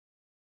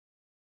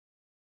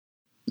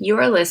You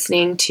are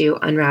listening to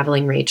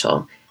Unraveling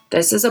Rachel.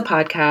 This is a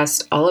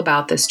podcast all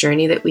about this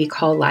journey that we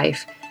call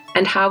life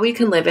and how we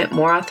can live it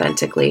more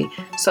authentically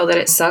so that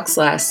it sucks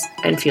less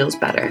and feels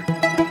better.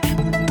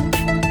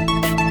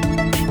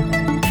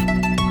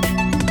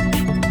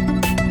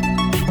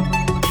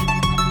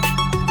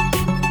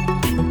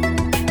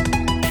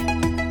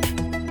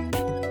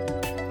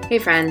 Hey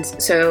friends,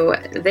 so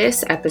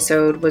this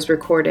episode was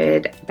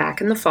recorded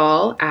back in the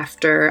fall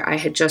after I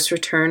had just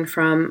returned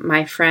from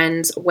my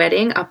friend's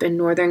wedding up in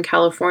Northern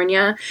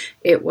California.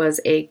 It was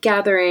a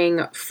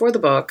gathering for the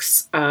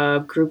books.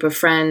 A group of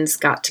friends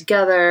got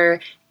together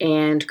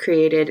and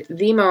created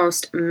the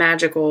most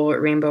magical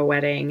rainbow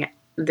wedding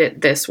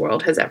that this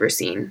world has ever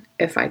seen,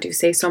 if I do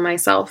say so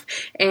myself.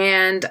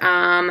 And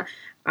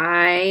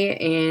I,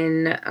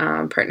 in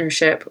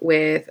partnership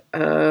with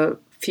a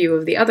few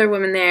of the other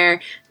women there,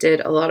 did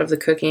a lot of the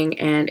cooking,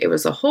 and it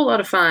was a whole lot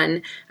of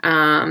fun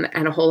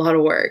and a whole lot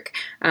of work.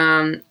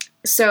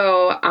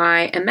 So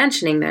I am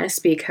mentioning this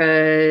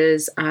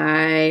because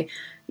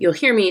you'll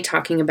hear me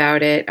talking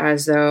about it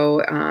as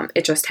though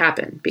it just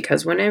happened,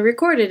 because when I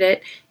recorded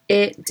it,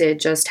 it did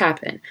just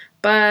happen.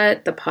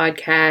 But the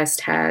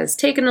podcast has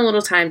taken a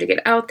little time to get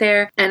out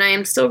there, and I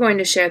am still going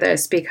to share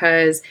this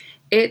because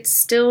it's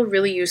still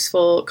really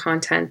useful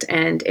content,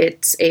 and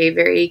it's a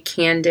very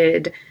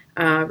candid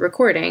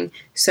recording,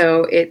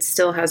 so it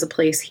still has a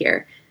place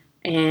here.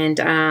 And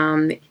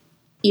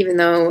even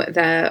though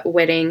the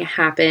wedding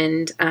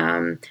happened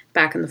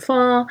back in the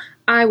fall,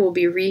 I will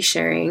be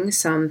resharing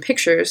some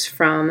pictures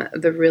from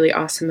the really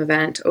awesome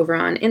event over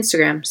on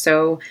Instagram.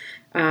 So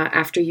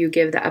after you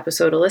give the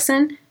episode a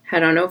listen,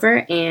 head on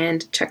over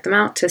and check them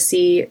out to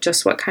see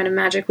just what kind of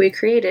magic we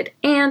created.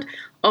 And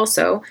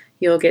also,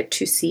 you'll get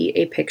to see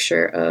a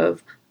picture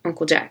of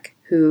Uncle Jack,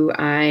 who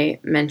I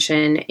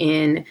mention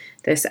in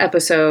this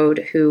episode,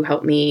 who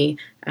helped me,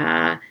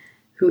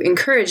 who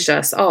encouraged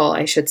us all,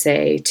 I should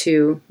say,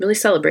 to really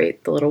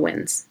celebrate the little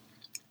wins.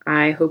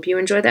 I hope you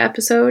enjoy the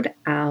episode.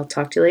 I'll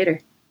talk to you later.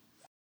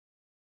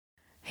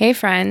 Hey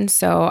friends,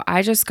 so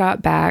I just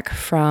got back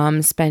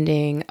from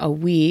spending a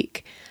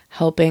week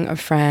helping a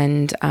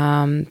friend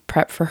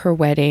prep for her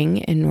wedding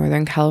in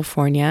Northern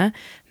California.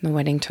 The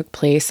wedding took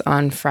place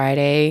on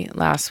Friday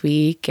last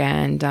week,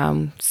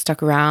 and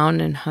stuck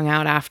around and hung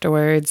out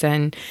afterwards,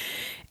 and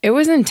it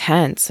was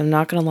intense. I'm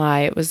not gonna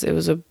lie. It was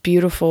a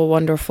beautiful,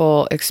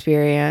 wonderful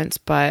experience.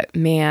 But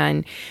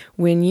man,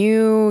 when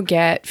you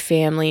get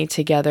family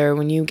together,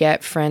 when you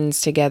get friends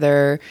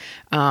together,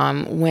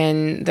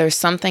 when there's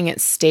something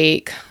at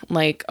stake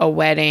like a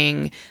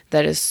wedding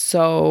that is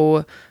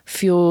so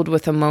fueled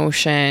with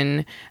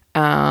emotion,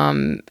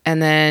 and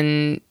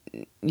then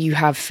you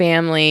have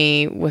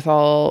family with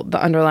all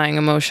the underlying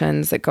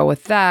emotions that go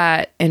with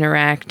that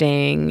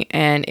interacting,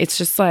 and it's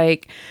just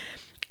like,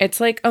 it's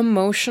like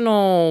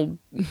emotional,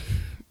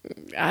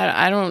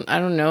 I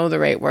don't know the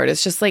right word.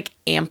 It's just like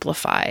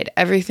amplified.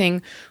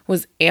 Everything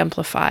was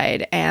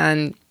amplified,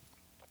 and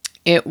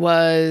it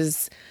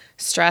was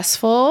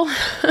stressful,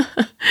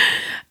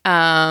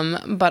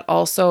 but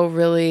also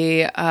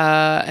really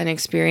an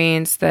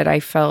experience that I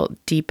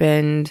felt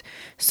deepened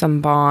some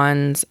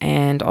bonds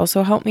and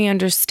also helped me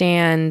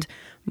understand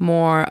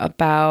more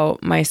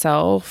about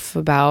myself,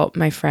 about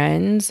my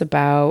friends,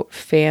 about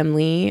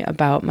family,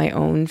 about my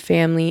own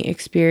family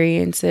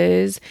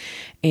experiences,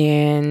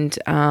 and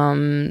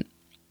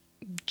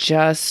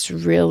just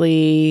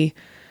really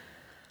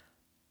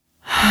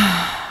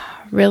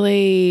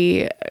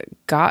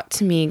got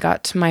to me,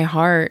 got to my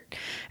heart.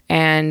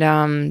 And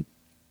I'm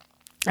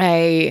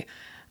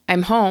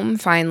home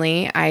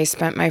finally. I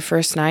spent my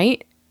first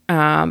night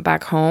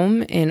back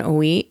home in a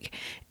week,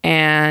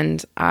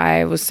 and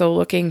I was so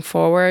looking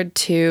forward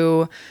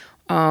to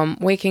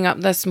waking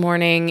up this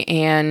morning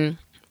and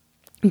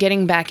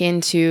getting back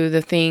into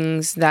the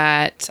things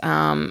that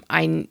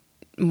I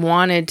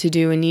wanted to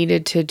do and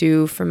needed to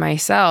do for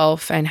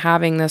myself, and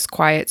having this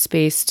quiet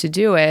space to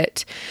do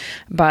it.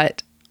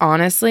 But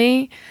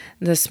honestly,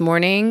 this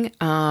morning,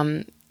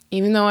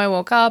 even though I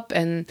woke up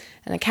and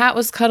the cat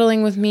was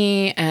cuddling with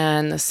me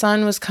and the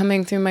sun was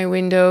coming through my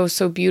window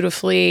so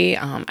beautifully,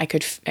 I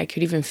could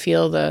even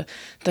feel the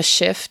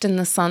shift in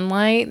the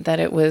sunlight, that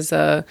it was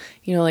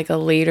like a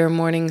later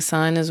morning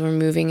sun as we're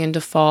moving into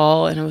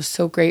fall. And I was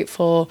so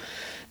grateful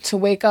to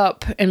wake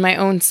up in my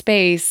own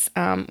space.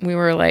 We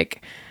were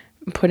like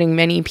putting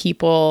many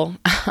people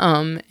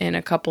in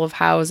a couple of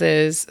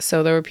houses.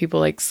 So there were people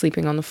like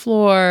sleeping on the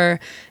floor,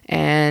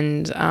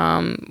 and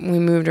we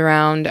moved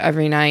around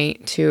every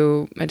night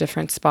to a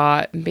different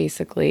spot,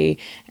 basically.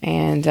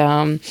 And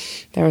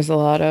there was a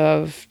lot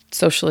of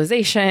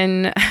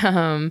socialization,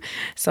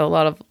 so a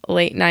lot of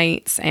late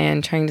nights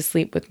and trying to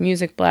sleep with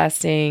music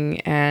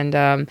blasting. And,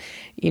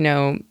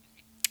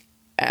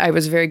 I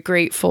was very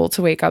grateful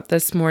to wake up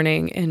this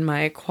morning in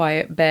my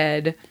quiet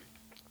bed.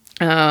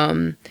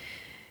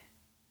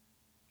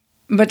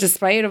 But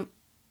despite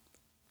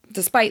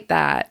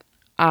that,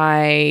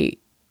 I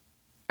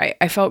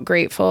felt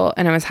grateful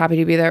and I was happy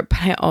to be there, but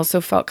I also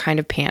felt kind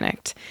of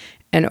panicked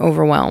and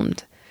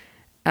overwhelmed.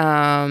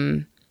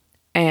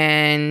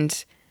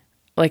 and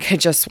like I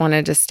just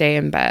wanted to stay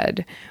in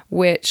bed,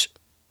 which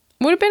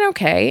would have been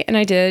okay. And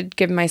I did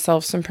give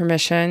myself some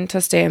permission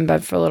to stay in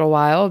bed for a little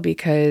while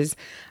because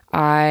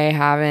I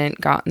haven't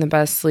gotten the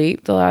best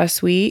sleep the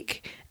last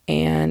week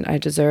and I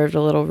deserved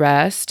a little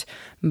rest.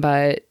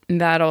 But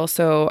that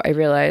also, I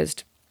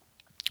realized,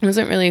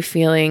 wasn't really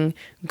feeling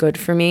good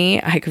for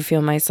me. I could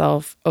feel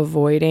myself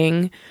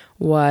avoiding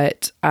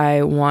what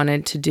I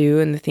wanted to do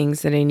and the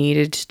things that I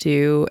needed to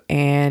do.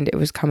 And it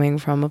was coming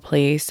from a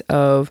place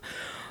of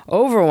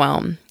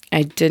overwhelm.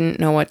 I didn't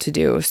know what to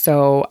do,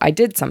 so I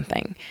did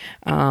something.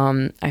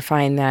 I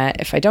find that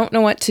if I don't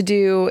know what to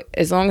do,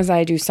 as long as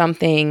I do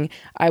something,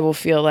 I will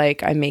feel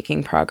like I'm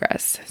making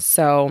progress.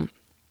 So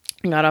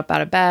I got up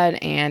out of bed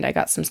and I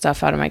got some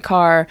stuff out of my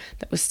car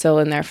that was still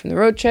in there from the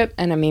road trip,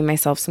 and I made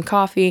myself some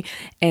coffee,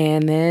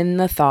 and then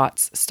the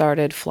thoughts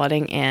started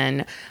flooding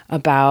in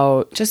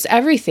about just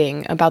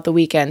everything about the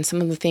weekend.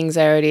 Some of the things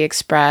I already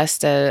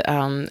expressed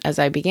as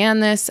I began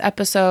this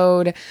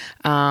episode,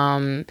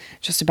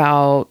 just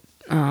about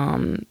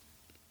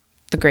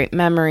the great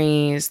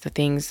memories, the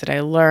things that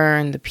I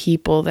learned, the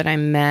people that I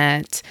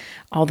met,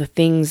 all the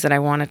things that I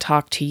want to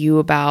talk to you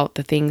about,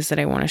 the things that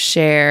I want to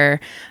share.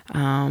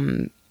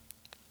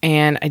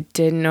 And I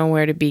didn't know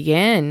where to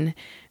begin.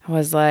 I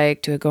was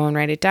like, do I go and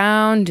write it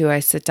down? Do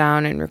I sit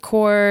down and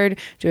record?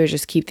 Do I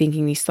just keep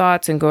thinking these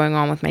thoughts and going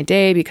on with my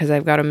day because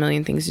I've got a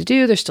million things to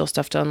do? There's still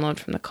stuff to unload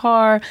from the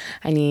car.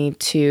 I need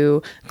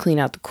to clean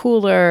out the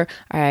cooler.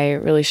 I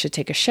really should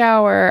take a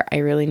shower. I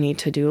really need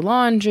to do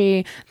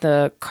laundry.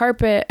 The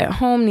carpet at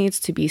home needs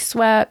to be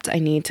swept. I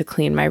need to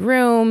clean my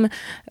room.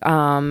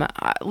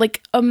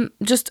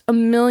 Just a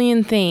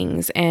million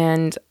things.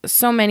 And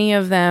so many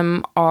of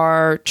them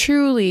are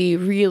truly,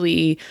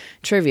 really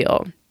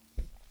trivial.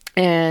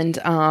 And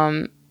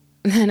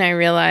then I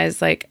realized,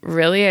 like,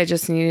 really, I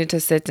just needed to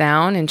sit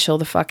down and chill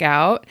the fuck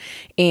out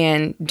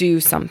and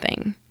do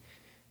something.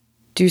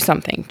 Do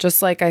something.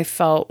 Just like I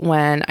felt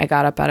when I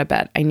got up out of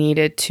bed. I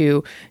needed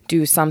to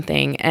do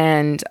something.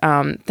 And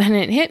then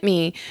it hit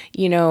me,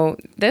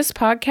 this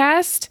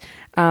podcast,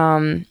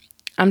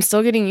 I'm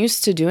still getting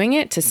used to doing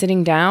it, to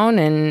sitting down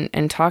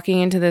and talking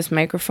into this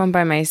microphone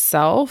by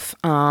myself.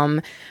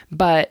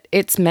 But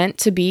it's meant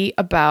to be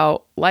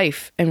about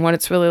life and what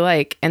it's really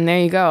like. And there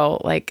you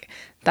go. Like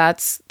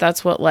that's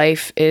what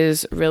life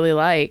is really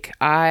like.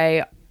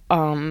 I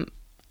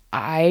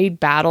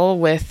battle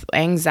with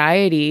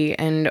anxiety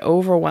and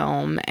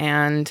overwhelm,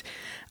 and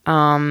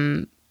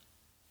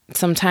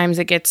sometimes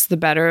it gets the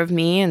better of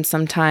me and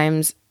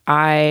sometimes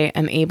I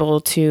am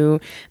able to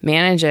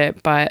manage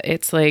it, but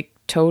it's like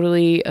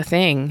totally a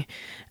thing.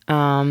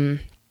 And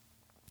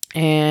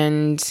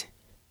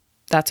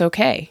that's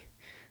okay.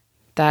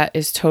 That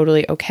is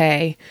totally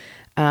okay.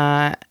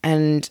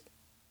 And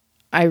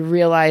I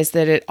realize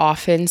that it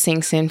often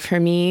sinks in for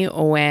me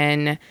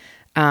when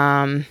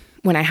I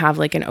have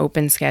like an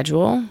open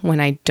schedule, when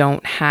I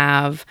don't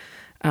have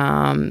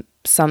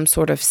some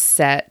sort of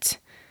set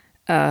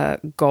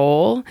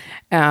goal.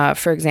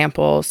 For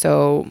example,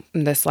 so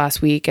this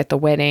last week at the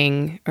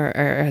wedding, or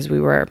as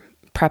we were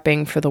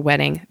prepping for the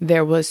wedding,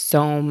 there was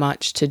so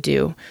much to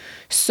do,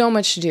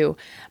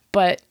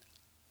 but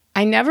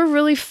I never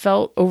really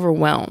felt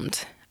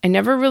overwhelmed. I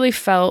never really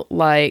felt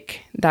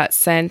like that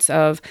sense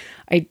of,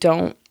 I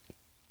don't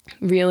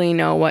really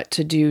know what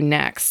to do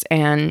next.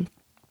 And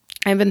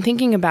I've been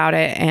thinking about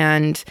it,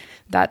 and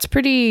that's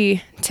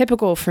pretty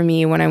typical for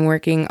me when I'm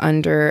working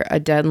under a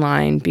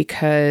deadline,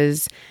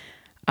 because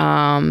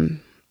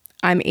I'm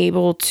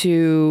able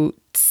to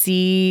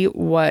see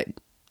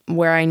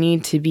where I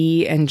need to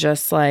be, and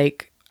just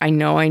like, I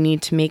know I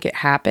need to make it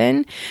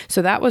happen.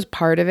 So that was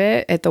part of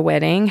it at the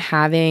wedding,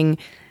 having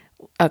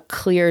a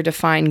clear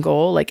defined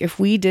goal. Like if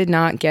we did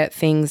not get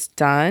things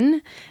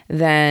done,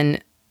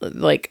 then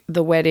like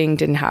the wedding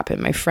didn't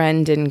happen. My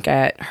friend didn't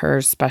get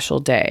her special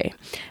day.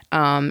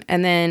 And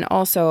then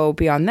also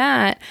beyond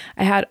that,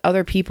 I had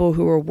other people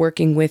who were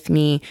working with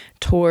me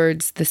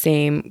towards the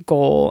same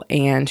goal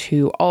and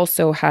who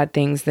also had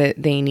things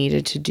that they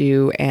needed to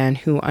do and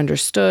who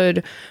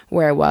understood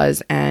where I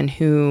was, and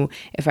who,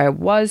 if I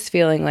was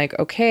feeling like,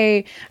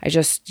 okay, I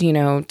just,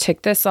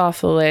 tick this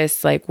off the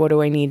list, like what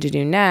do I need to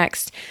do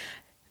next?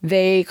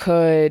 They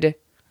could,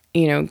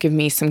 give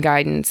me some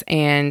guidance,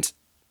 and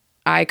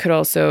I could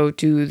also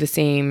do the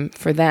same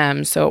for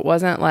them. So it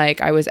wasn't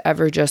like I was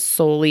ever just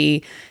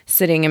solely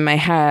sitting in my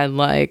head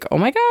like, oh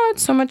my God,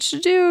 so much to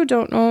do.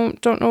 Don't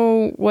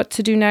know what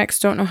to do next.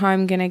 Don't know how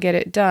I'm going to get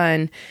it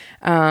done.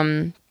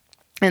 And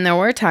there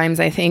were times,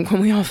 I think,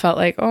 when we all felt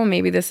like, oh,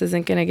 maybe this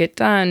isn't going to get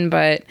done.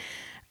 But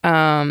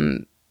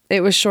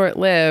it was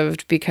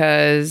short-lived,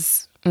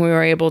 because we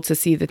were able to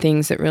see the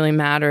things that really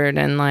mattered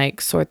and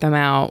like sort them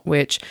out,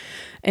 which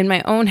in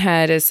my own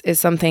head is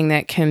something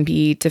that can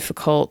be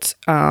difficult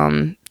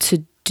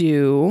to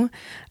do.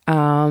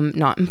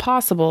 Not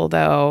impossible,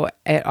 though.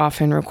 It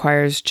often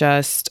requires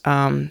just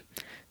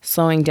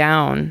slowing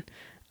down,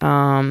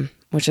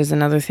 which is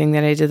another thing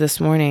that I did this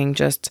morning.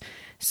 Just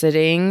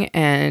sitting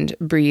and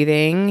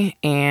breathing.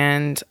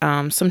 And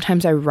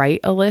sometimes I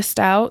write a list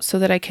out so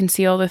that I can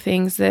see all the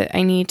things that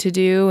I need to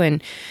do.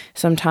 And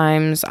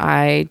sometimes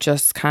I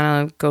just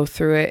kind of go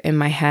through it in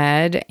my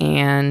head,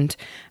 and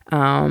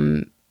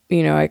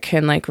I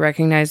can like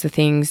recognize the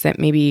things that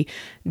maybe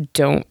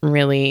don't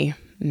really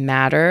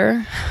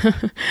matter.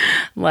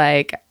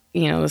 Like,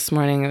 this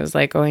morning it was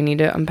like, oh, I need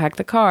to unpack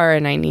the car,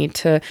 and I need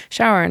to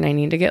shower, and I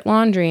need to get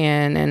laundry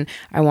in, and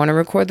I want to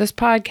record this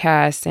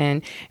podcast.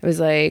 And it was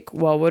like,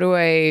 well,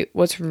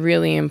 what's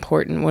really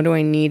important? What do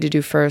I need to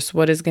do first?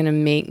 What is going to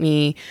make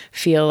me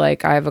feel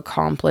like I've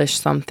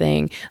accomplished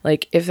something?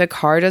 Like, if the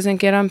car doesn't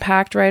get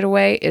unpacked right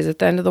away, is it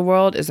the end of the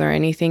world? Is there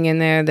anything in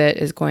there that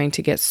is going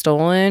to get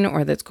stolen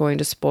or that's going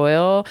to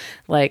spoil?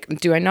 Like,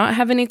 do I not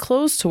have any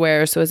clothes to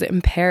wear? So is it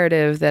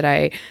imperative that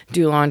I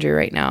do laundry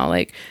right now?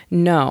 Like,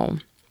 no.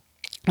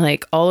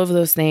 Like, all of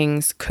those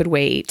things could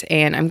wait.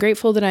 And I'm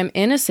grateful that I'm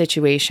in a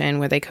situation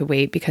where they could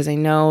wait, because I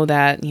know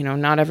that,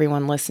 not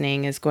everyone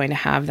listening is going to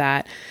have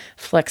that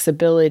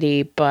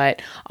flexibility.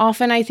 But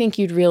often I think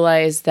you'd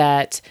realize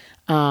that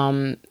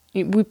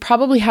we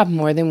probably have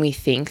more than we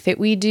think that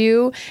we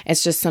do.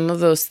 It's just some of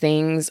those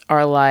things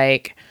are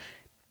like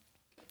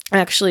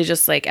actually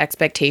just like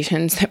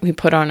expectations that we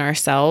put on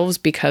ourselves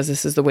because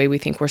this is the way we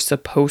think we're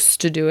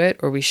supposed to do it,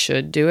 or we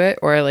should do it,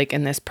 or like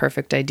in this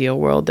perfect ideal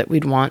world that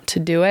we'd want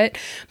to do it.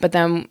 But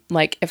then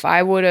like, if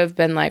I would have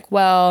been like,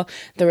 well,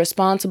 the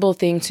responsible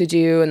thing to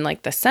do and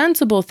like the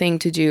sensible thing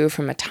to do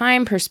from a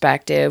time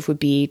perspective would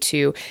be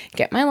to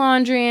get my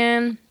laundry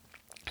in,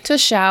 to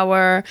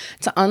shower,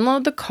 to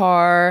unload the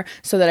car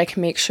so that I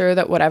can make sure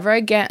that whatever I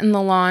get in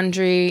the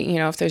laundry,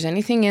 if there's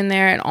anything in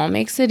there, it all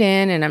makes it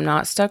in and I'm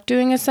not stuck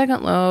doing a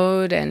second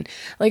load. And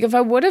like, if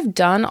I would have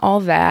done all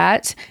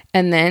that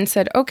and then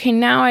said, okay,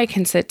 now I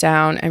can sit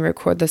down and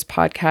record this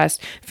podcast,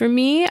 for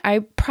me, I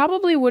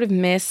probably would have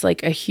missed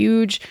like a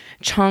huge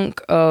chunk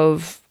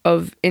of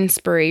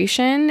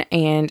inspiration,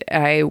 and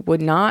I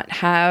would not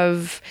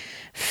have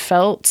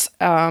felt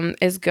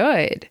as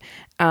good.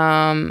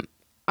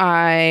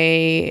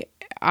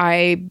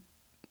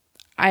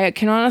 I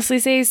can honestly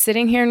say,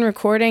 sitting here and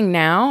recording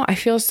now, I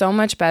feel so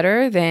much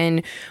better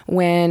than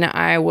when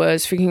I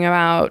was freaking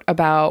out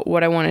about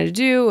what I wanted to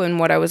do and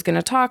what I was going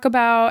to talk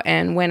about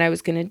and when I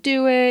was going to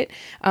do it.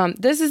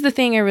 This is the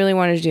thing I really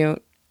wanted to do.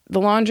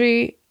 The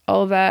laundry,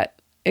 all of that,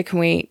 it can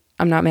wait.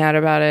 I'm not mad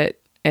about it.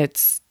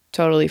 It's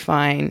totally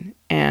fine.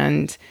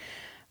 And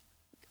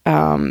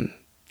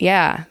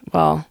yeah,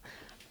 well,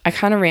 I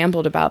kind of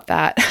rambled about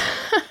that.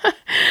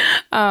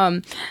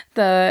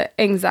 The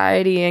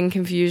anxiety and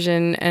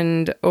confusion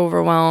and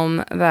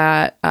overwhelm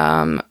that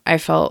I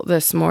felt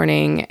this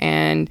morning,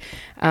 and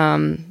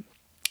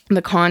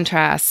the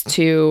contrast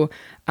to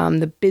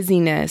the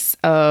busyness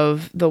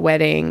of the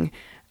wedding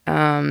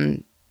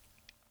was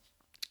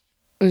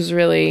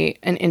really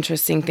an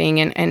interesting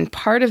thing. And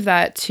part of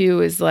that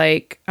too is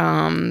like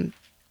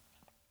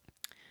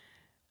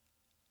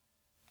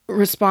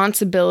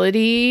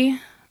responsibility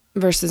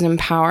versus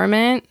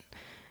empowerment.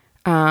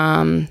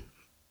 I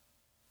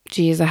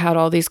had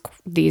all these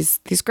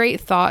great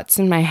thoughts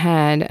in my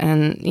head,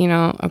 and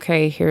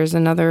okay, here's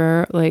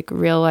another like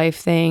real life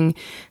thing.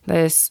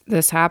 This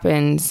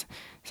happens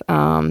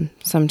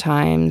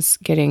sometimes,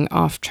 getting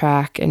off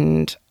track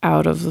and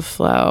out of the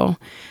flow.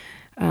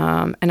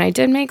 And I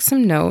did make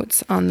some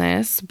notes on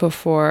this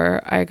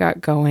before I got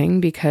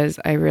going, because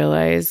I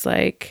realized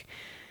like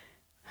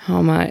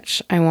how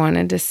much I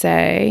wanted to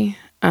say.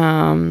 So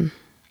I'm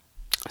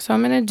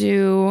gonna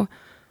do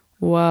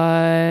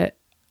what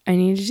I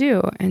need to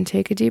do and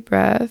take a deep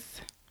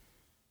breath.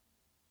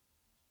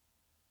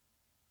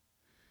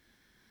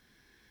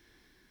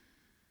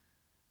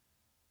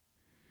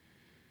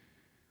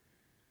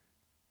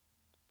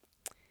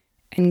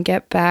 And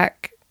get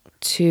back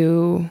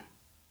to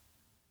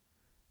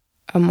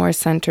a more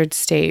centered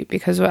state,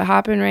 because what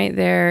happened right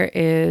there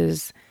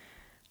is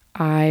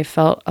I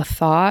felt a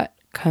thought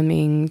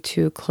coming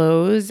to a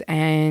close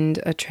and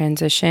a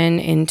transition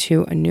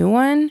into a new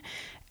one.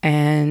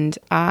 And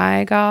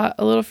I got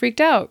a little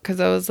freaked out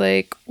because I was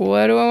like,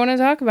 what do I want to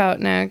talk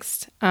about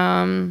next?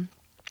 And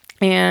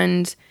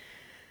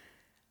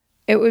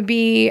it would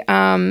be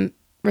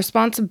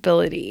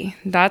responsibility.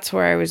 That's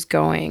where I was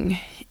going,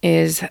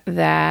 is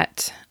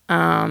that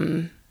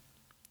in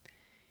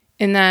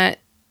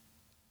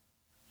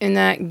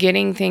that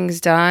getting things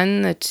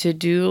done, the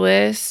to-do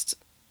list,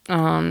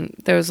 there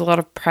was a lot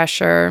of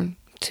pressure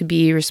to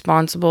be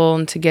responsible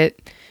and to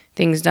get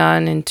things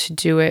done and to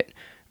do it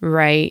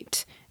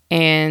right.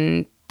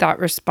 And that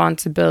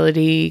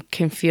responsibility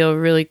can feel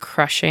really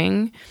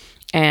crushing.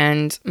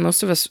 And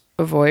most of us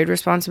avoid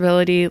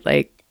responsibility.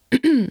 Like,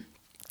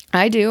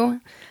 I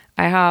do.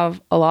 I have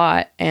a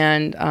lot.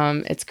 And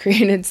it's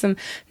created some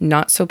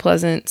not so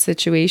pleasant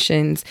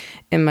situations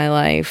in my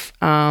life.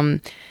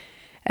 I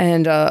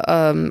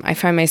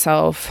find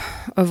myself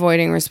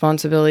avoiding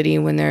responsibility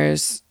when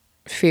there's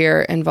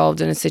fear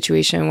involved in a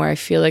situation where I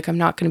feel like I'm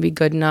not going to be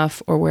good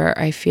enough, or where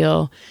I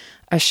feel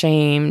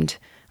ashamed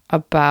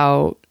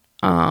about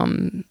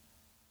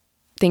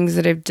things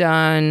that I've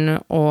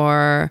done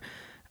or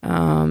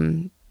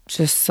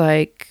just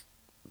like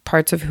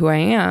parts of who I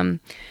am.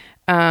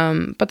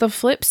 But the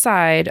flip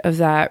side of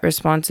that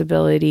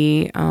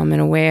responsibility, in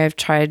a way I've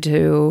tried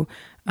to,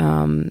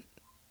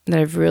 that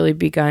I've really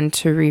begun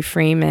to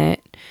reframe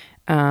it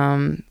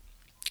in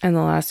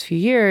the last few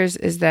years,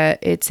 is that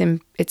it's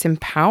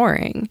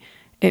empowering.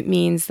 It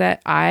means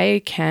that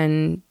I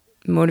can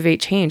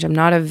motivate change. I'm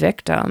not a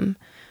victim.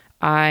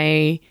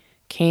 I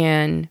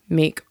can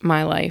make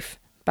my life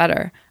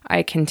better.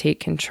 I can take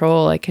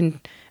control. I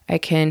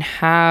can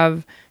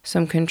have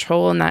some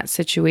control in that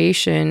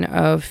situation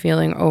of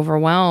feeling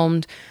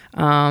overwhelmed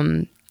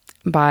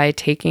by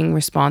taking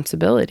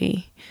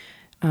responsibility.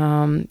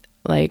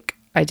 Like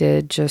I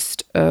did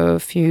just a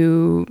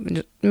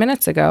few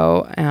minutes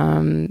ago,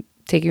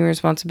 taking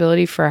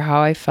responsibility for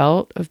how I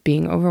felt of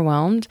being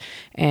overwhelmed,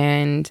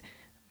 and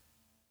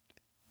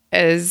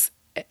as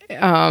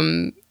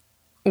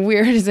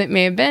weird as it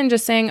may have been,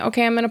 just saying,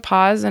 okay, I'm going to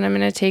pause and I'm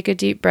going to take a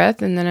deep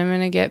breath, and then I'm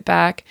going to get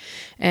back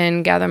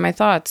and gather my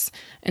thoughts,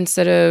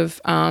 instead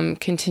of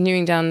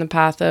continuing down the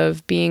path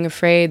of being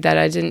afraid that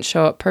I didn't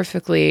show up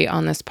perfectly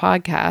on this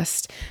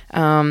podcast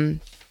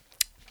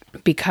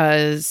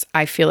because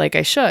I feel like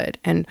I should.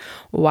 And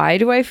why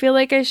do I feel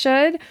like I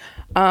should?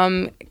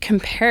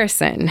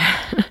 Comparison.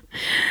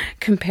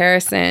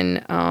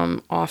 Comparison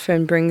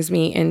often brings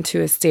me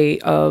into a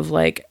state of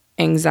like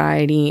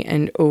anxiety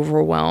and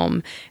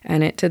overwhelm.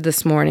 And it did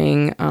this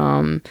morning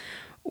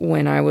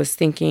when I was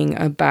thinking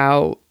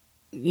about,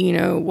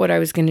 what I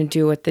was going to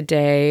do with the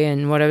day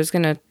and what I was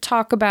going to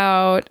talk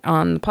about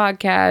on the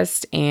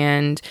podcast,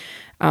 and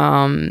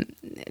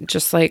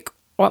just like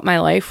what my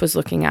life was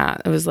looking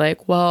at. It was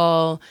like,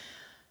 well,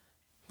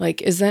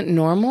 like, is that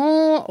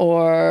normal,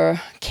 or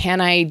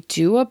can I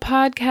do a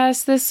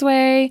podcast this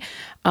way?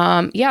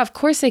 Yeah, of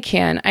course I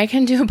can. I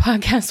can do a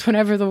podcast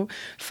whatever the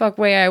fuck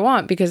way I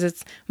want, because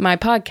it's my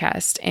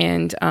podcast,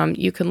 and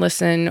you can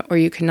listen or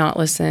you cannot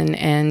listen.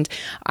 And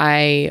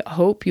I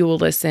hope you will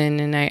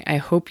listen, and I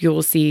hope you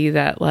will see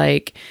that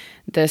like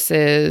this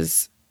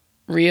is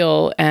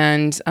real,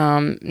 and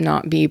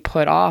not be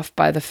put off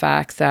by the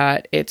fact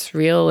that it's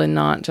real and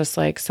not just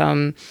like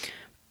some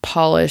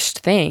polished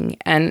thing.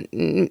 And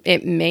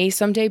it may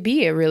someday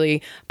be a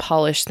really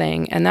polished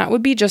thing, and that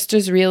would be just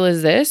as real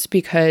as this,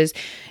 because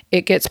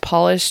it gets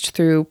polished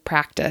through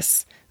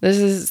practice.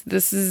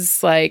 This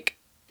is like,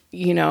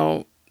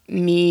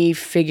 me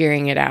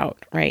figuring it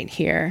out right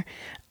here.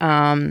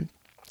 I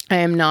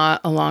am not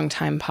a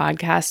longtime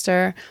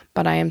podcaster,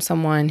 but I am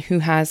someone who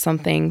has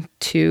something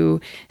to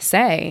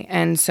say.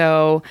 And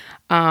so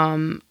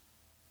I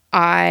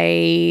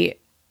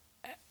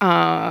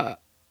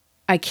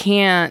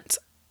can't,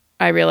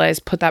 I realize,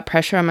 put that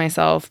pressure on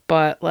myself,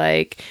 but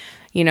like,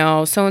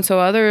 so-and-so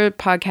other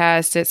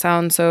podcast, it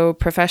sounds so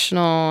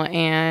professional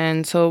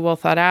and so well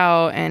thought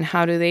out, and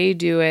how do they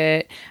do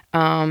it?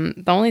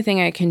 The only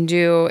thing I can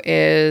do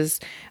is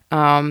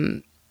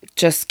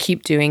just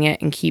keep doing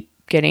it and keep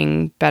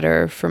getting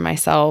better for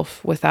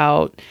myself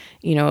without,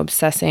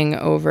 obsessing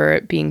over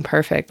it being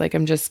perfect. Like,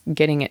 I'm just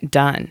getting it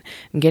done.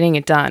 I'm getting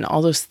it done.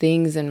 All those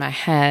things in my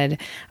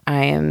head,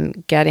 I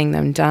am getting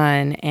them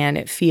done, and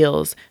it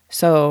feels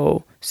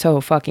so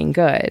fucking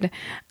good.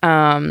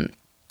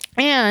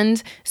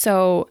 And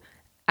so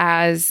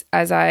as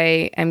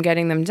I am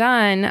getting them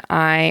done,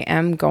 I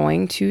am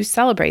going to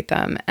celebrate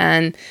them.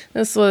 And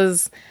this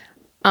was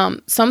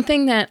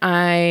something that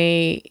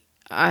I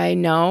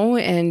know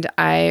and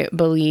I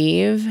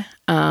believe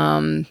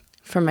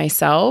for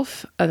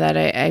myself, that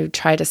I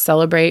try to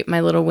celebrate my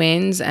little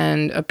wins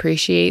and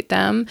appreciate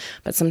them,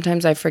 but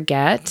sometimes I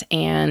forget,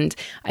 and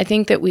I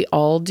think that we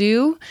all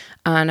do.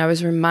 And I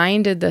was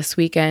reminded this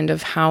weekend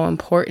of how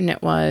important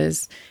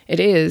it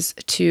is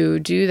to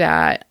do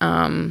that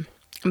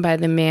by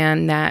the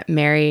man that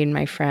married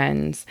my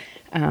friends.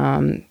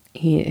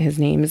 His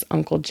name is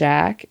Uncle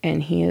Jack,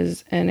 and he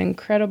is an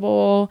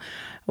incredible,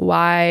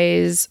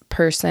 wise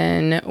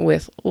person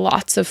with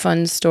lots of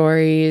fun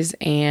stories.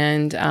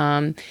 And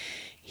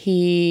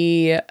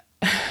we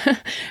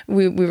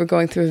were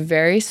going through a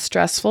very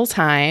stressful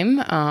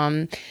time,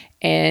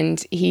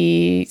 and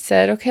he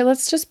said, okay,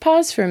 let's just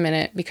pause for a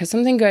minute because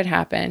something good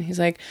happened. He's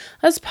like,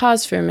 let's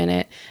pause for a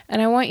minute,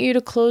 and I want you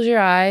to close your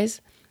eyes.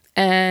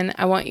 And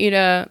I want you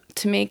to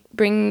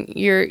bring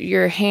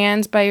your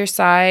hands by your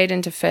side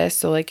into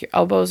fists. So like your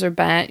elbows are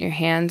bent, your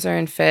hands are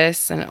in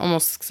fists, and it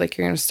almost looks like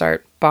you're going to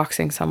start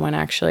boxing someone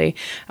actually.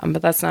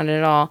 But that's not it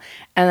at all.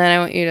 And then I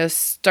want you to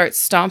start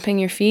stomping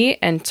your feet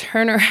and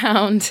turn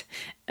around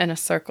in a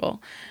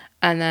circle.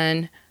 And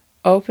then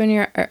open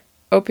your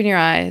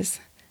eyes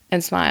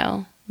and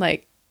smile.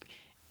 Like,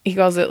 he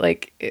calls it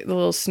like the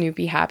little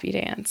Snoopy happy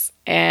dance.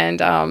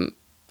 And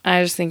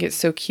I just think it's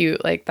so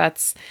cute. Like,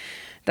 that's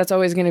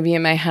always going to be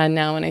in my head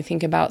now when I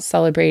think about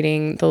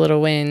celebrating the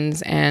little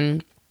wins,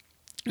 and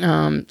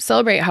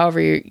celebrate however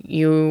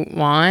you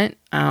want.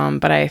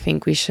 But I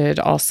think we should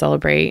all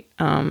celebrate.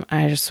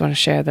 I just want to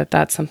share that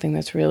that's something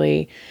that's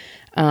really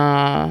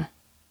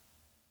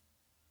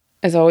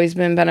has always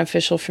been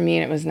beneficial for me.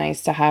 And it was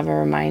nice to have a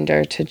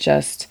reminder to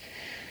just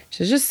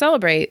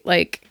celebrate,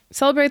 like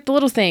celebrate the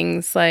little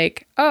things,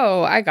 like,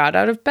 oh, I got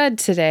out of bed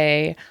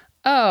today.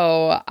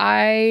 Oh,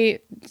 I,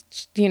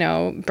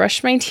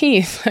 brushed my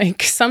teeth.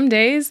 Like some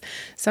days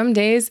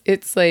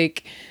it's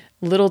like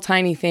little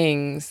tiny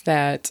things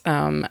that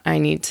I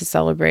need to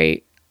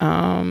celebrate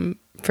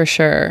for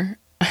sure.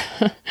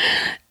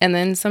 And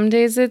then some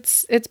days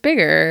it's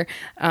bigger.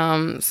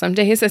 Some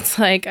days it's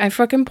like I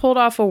fucking pulled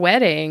off a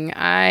wedding.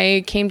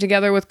 I came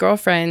together with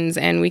girlfriends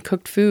and we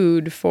cooked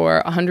food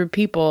for 100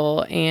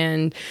 people,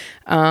 and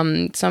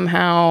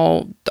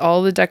somehow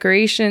all the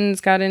decorations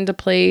got into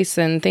place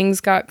and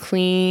things got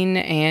clean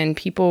and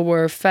people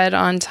were fed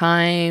on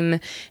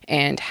time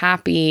and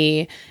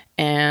happy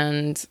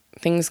and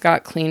things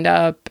got cleaned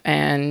up,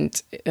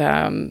 and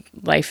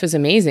life is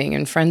amazing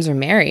and friends are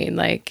married,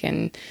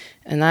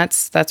 and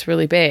that's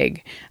really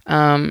big.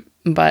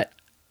 But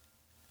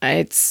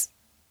it's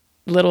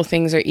little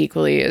things are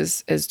equally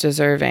as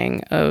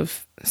deserving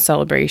of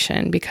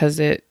celebration, because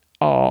it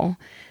all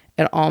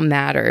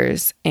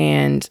matters.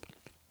 And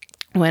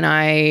when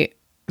I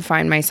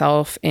find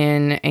myself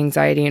in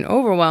anxiety and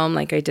overwhelm,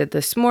 like I did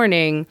this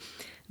morning,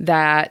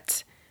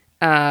 that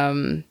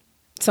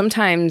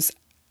sometimes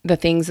the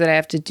things that I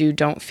have to do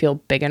don't feel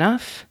big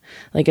enough.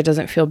 Like it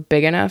doesn't feel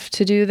big enough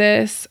to do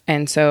this.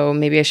 And so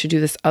maybe I should do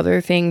this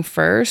other thing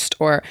first.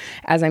 Or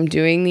as I'm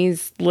doing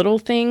these little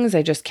things,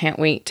 I just can't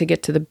wait to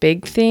get to the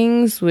big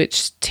things,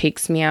 which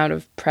takes me out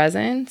of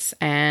presence.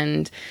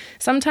 And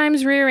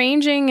sometimes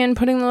rearranging and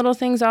putting the little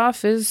things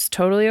off is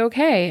totally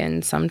okay.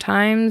 And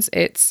sometimes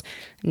it's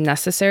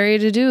necessary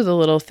to do the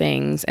little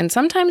things. And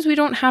sometimes we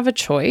don't have a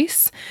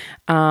choice.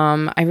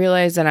 I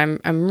realize that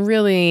I'm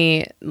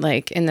really,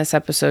 like, in this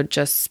episode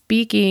just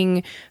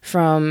speaking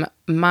from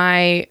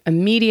my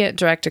immediate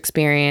direct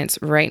experience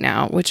right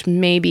now, which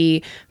may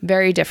be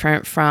very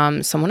different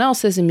from someone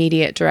else's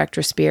immediate direct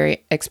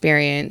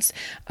experience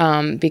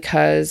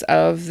because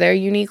of their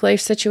unique life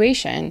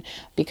situation,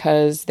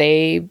 because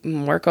they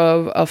work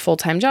a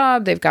full-time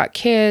job, they've got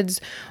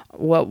kids,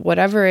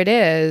 whatever it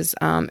is.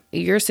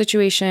 Your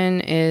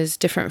situation is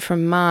different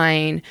from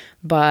mine,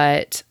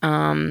 but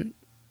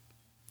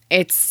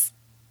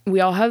we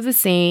all have the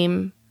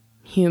same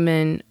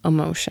human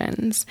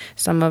emotions.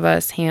 Some of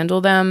us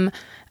handle them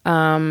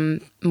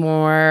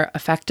more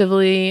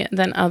effectively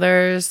than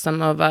others.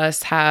 Some of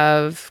us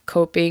have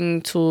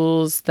coping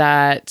tools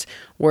that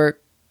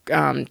work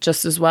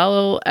just as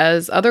well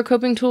as other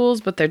coping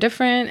tools, but they're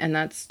different, and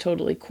that's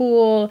totally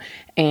cool.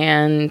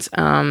 And,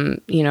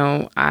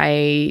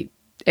 I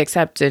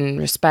accept and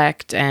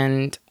respect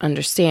and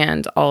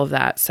understand all of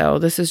that. So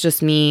this is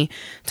just me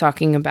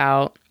talking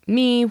about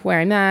me, where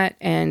I'm at,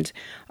 and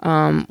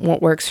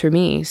what works for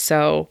me.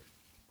 So,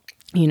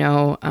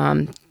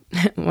 when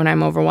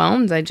I'm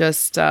overwhelmed, I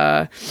just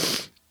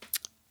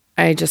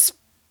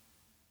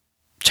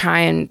try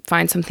and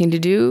find something to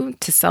do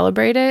to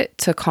celebrate it,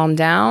 to calm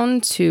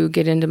down, to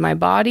get into my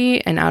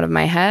body and out of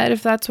my head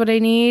if that's what I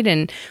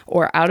need,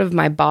 or out of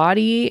my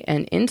body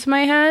and into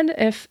my head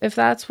if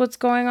that's what's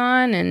going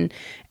on.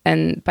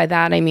 And by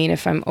that, I mean,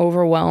 if I'm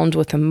overwhelmed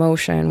with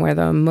emotion, where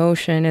the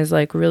emotion is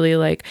like really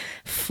like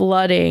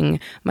flooding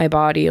my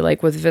body,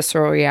 like with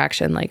visceral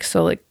reaction, like,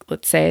 so like,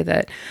 let's say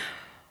that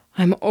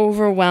I'm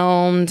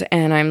overwhelmed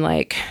and I'm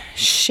like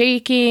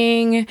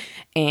shaking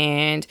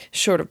and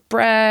short of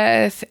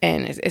breath,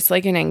 and it's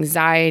like an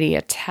anxiety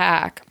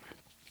attack.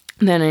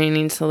 Then I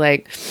need to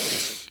like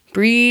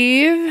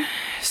breathe,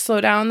 slow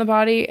down the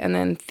body, and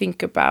then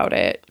think about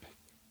it.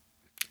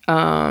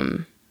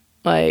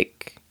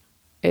 Like,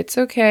 it's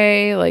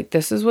okay, like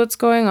this is what's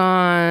going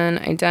on,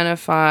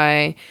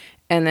 identify,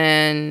 and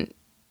then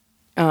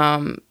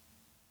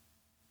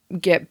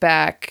get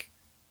back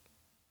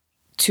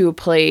to a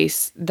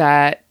place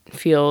that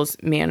feels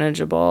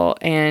manageable.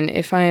 And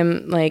if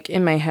I'm like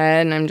in my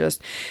head and I'm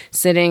just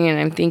sitting and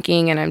I'm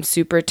thinking and I'm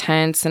super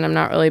tense and I'm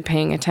not really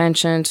paying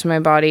attention to my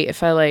body,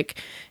 if I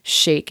like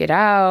shake it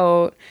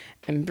out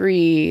and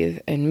breathe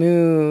and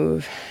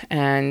move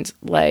and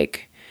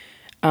like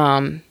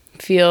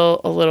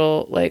feel a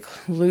little like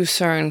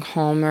looser and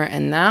calmer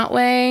in that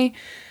way,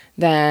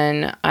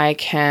 then I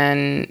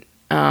can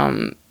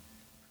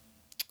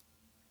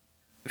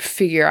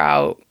figure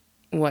out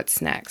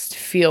what's next,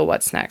 feel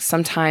what's next.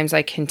 Sometimes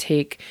I can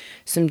take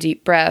some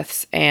deep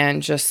breaths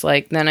and just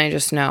like, then I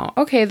just know,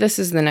 okay, this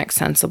is the next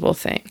sensible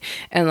thing.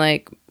 And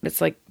like,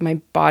 it's like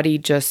my body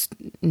just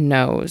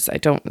knows. I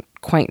don't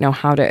quite know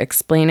how to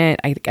explain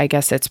it. I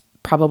guess it's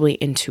probably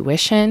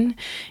intuition.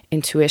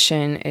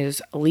 Intuition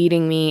is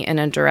leading me in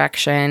a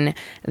direction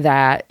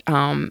that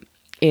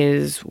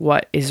is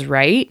what is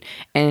right.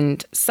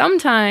 And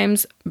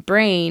sometimes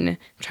brain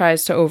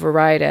tries to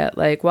override it.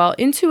 Like, well,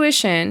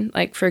 intuition,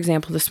 like for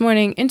example, this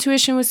morning,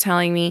 intuition was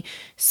telling me,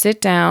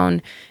 sit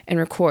down and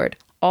record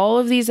all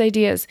of these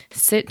ideas,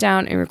 sit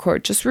down and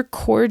record, just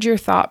record your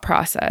thought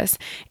process.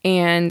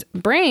 And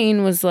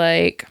brain was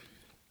like,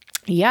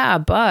 yeah,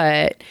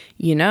 but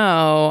you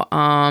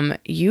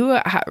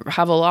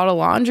have a lot of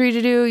laundry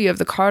to do. You have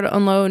the car to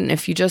unload. And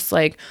if you just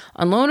like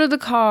unloaded the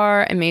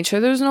car and made sure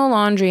there's no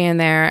laundry in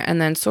there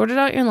and then sorted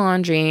out your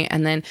laundry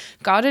and then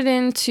got it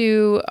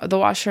into the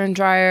washer and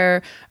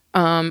dryer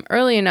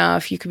early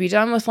enough, you could be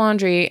done with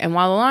laundry. And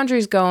while the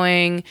laundry's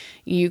going,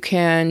 you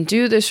can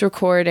do this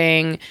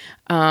recording.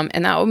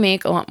 And that would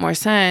make a lot more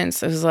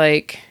sense. It was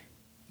like,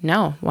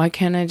 no, why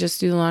can't I just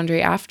do the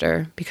laundry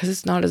after? Because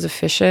it's not as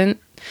efficient.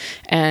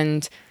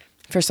 And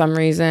for some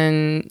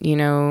reason,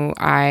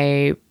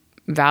 I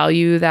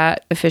value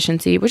that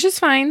efficiency, which is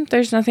fine.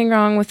 There's nothing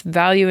wrong with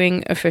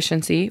valuing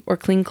efficiency or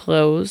clean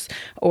clothes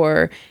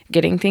or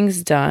getting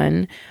things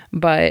done.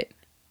 But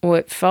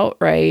what felt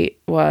right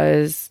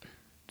was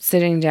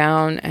sitting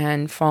down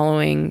and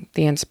following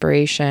the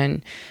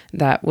inspiration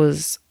that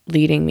was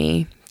leading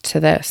me to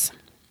this.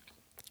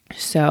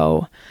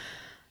 So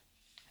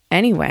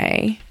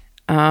anyway,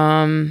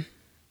 those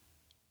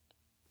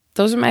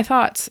are my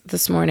thoughts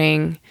this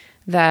morning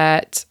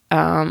that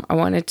I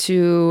wanted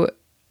to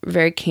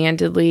very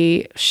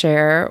candidly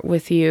share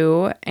with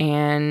you.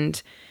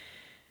 And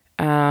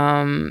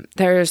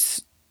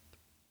there's,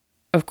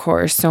 of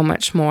course, so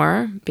much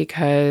more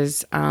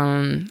because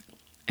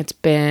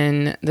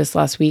this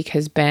last week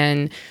has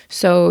been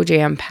so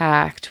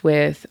jam-packed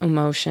with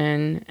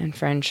emotion and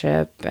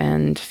friendship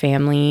and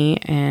family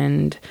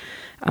and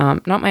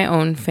not my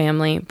own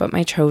family, but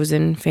my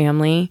chosen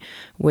family,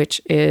 which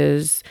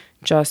is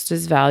just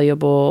as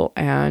valuable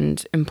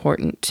and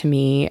important to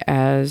me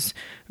as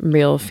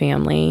real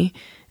family.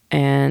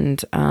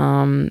 And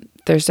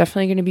there's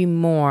definitely going to be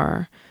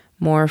more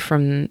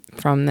from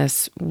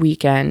this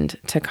weekend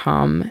to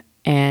come.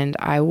 And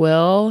I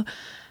will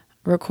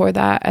record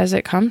that as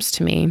it comes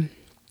to me.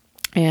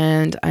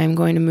 And I'm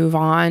going to move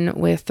on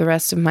with the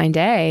rest of my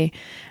day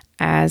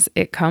as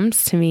it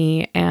comes to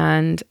me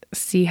and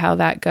see how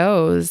that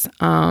goes.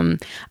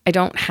 I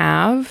don't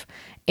have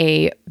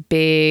a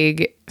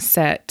big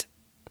set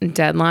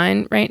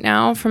deadline right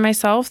now for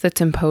myself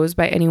that's imposed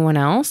by anyone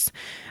else.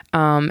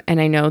 And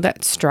I know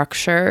that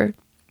structure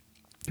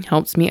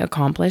helps me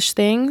accomplish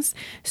things.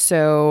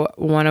 So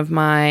one of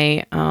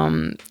my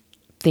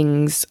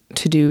things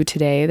to do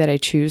today that I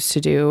choose to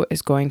do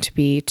is going to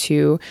be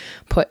to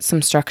put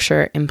some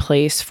structure in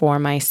place for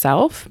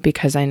myself,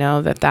 because I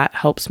know that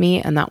helps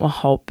me and that will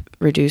help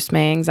reduce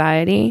my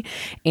anxiety.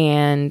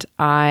 And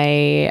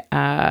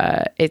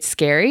it's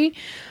scary,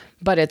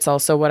 but it's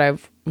also what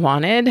I've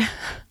wanted.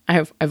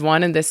 I've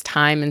wanted this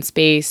time and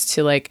space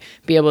to like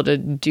be able to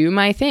do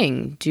my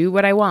thing, do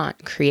what I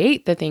want,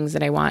 create the things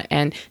that I want.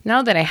 And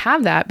now that I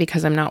have that,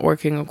 because I'm not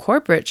working a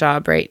corporate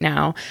job right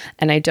now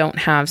and I don't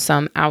have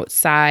some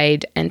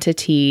outside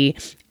entity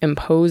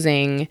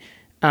imposing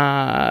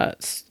a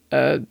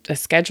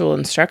schedule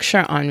and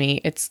structure on me,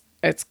 it's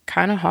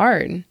kind of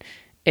hard.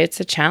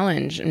 It's a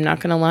challenge. I'm not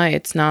going to lie.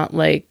 It's not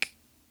like,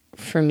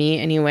 for me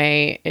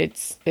anyway,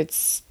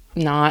 it's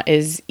not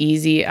as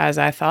easy as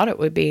I thought it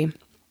would be.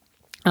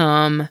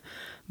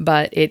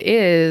 But it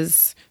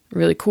is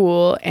really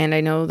cool, and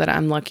I know that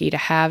I'm lucky to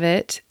have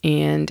it,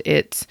 and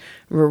it's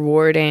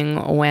rewarding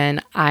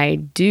when I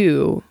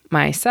do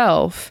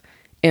myself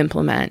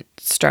implement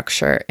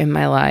structure in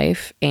my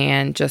life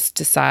and just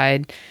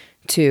decide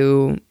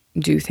to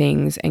do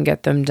things and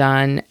get them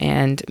done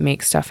and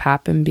make stuff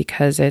happen,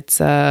 because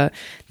that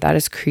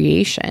is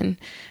creation.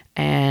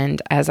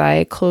 And as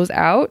I close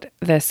out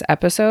this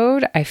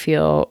episode, I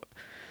feel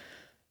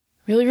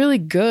really, really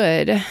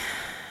good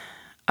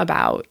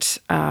about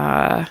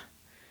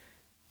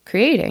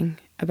creating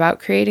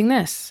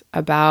this,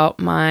 about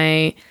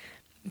my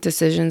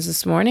decisions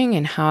this morning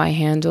and how I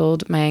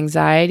handled my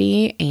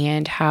anxiety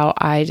and how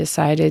I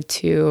decided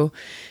to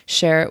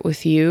share it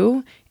with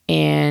you.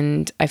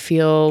 And I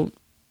feel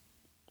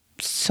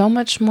so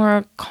much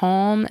more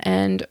calm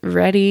and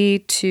ready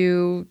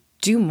to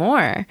do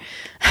more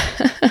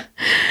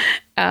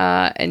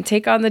and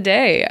take on the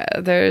day.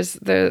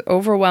 The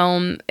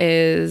overwhelm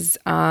is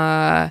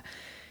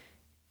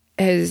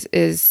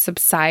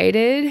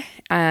subsided,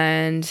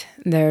 and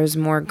there's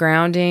more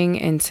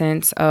grounding and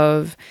sense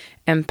of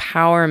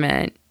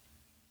empowerment.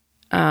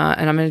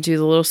 And I'm going to do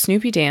the little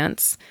Snoopy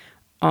dance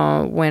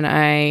when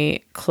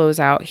I close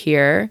out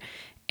here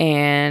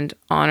and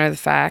honor the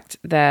fact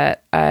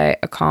that I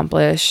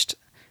accomplished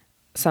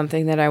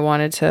something that I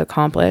wanted to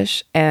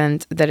accomplish,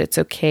 and that it's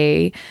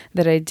okay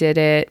that I did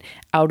it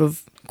out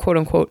of, quote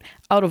unquote,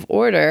 out of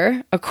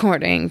order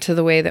according to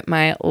the way that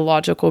my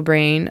logical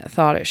brain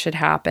thought it should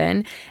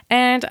happen.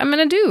 And I'm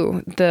going to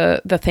do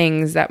the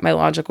things that my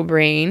logical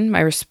brain,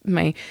 my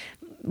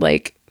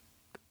like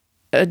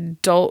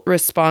adult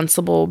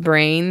responsible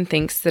brain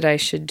thinks that I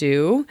should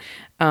do.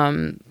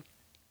 And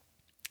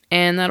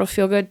that'll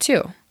feel good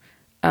too.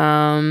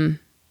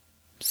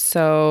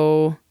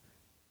 So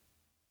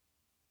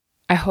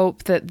I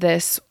hope that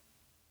this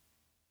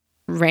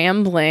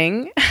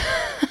rambling,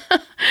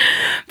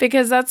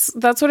 because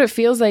that's what it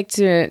feels like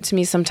to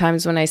me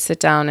sometimes when I sit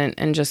down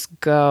and just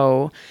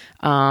go.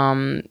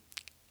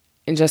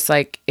 and just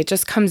like it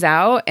just comes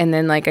out, and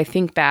then like I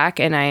think back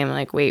and I am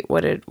like, wait,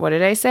 what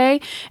did I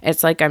say?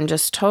 It's like I'm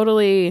just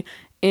totally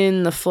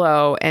in the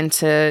flow, and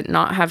to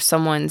not have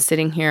someone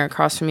sitting here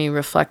across from me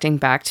reflecting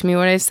back to me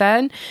what I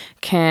said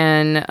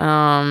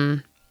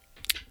can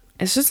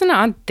it's just an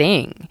odd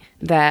thing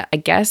that I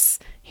guess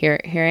here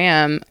I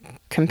am,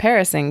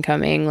 comparison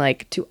coming,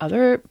 like,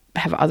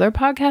 have other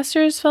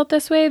podcasters felt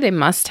this way? They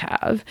must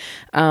have.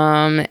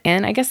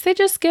 And I guess they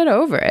just get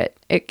over it.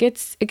 It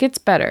gets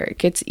better. It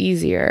gets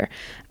easier.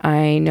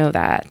 I know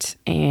that.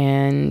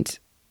 And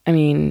I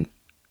mean,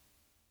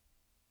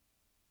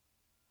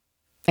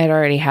 it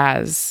already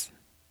has,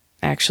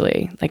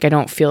 actually. Like, I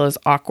don't feel as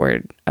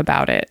awkward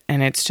about it.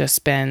 And it's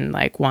just been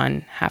like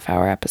 1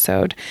 half-hour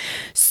episode.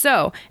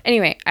 So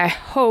anyway, I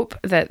hope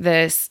that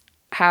this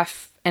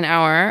half an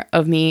hour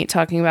of me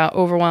talking about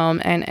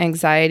overwhelm and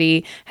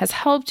anxiety has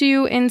helped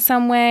you in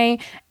some way.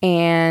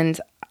 And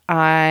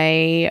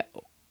I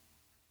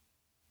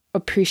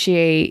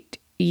appreciate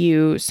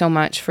you so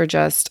much for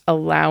just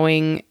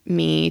allowing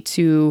me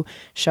to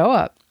show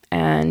up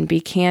and be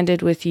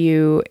candid with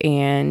you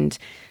and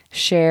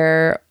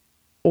share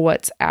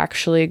what's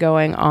actually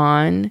going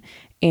on,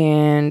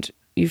 and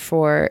you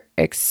for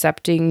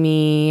accepting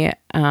me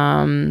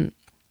not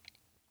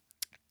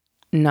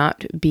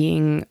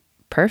being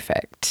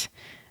perfect,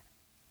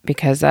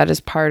 because that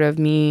is part of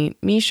me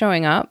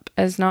showing up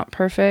as not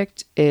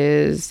perfect.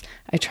 Is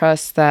I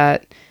trust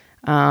that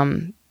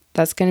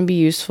that's going to be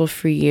useful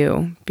for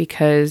you,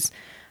 because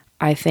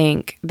I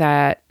think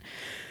that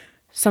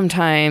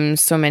sometimes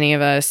so many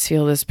of us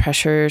feel this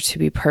pressure to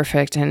be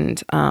perfect,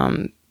 and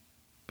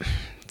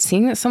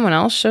seeing that someone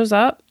else shows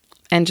up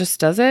and just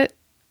does it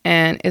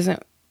and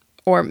isn't,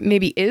 or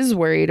maybe is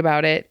worried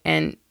about it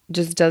and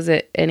just does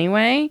it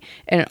anyway,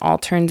 and it all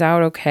turns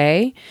out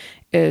okay,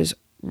 is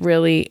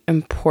really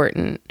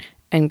important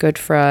and good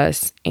for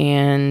us,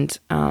 and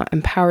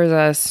empowers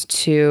us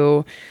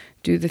to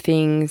do the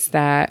things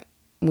that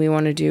we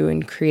want to do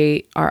and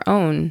create our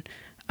own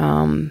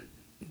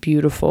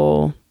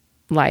beautiful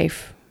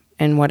life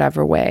in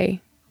whatever way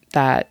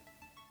that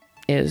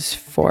is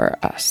for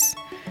us.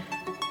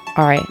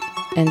 All right,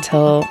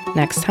 until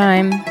next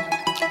time,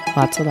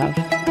 lots of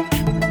love.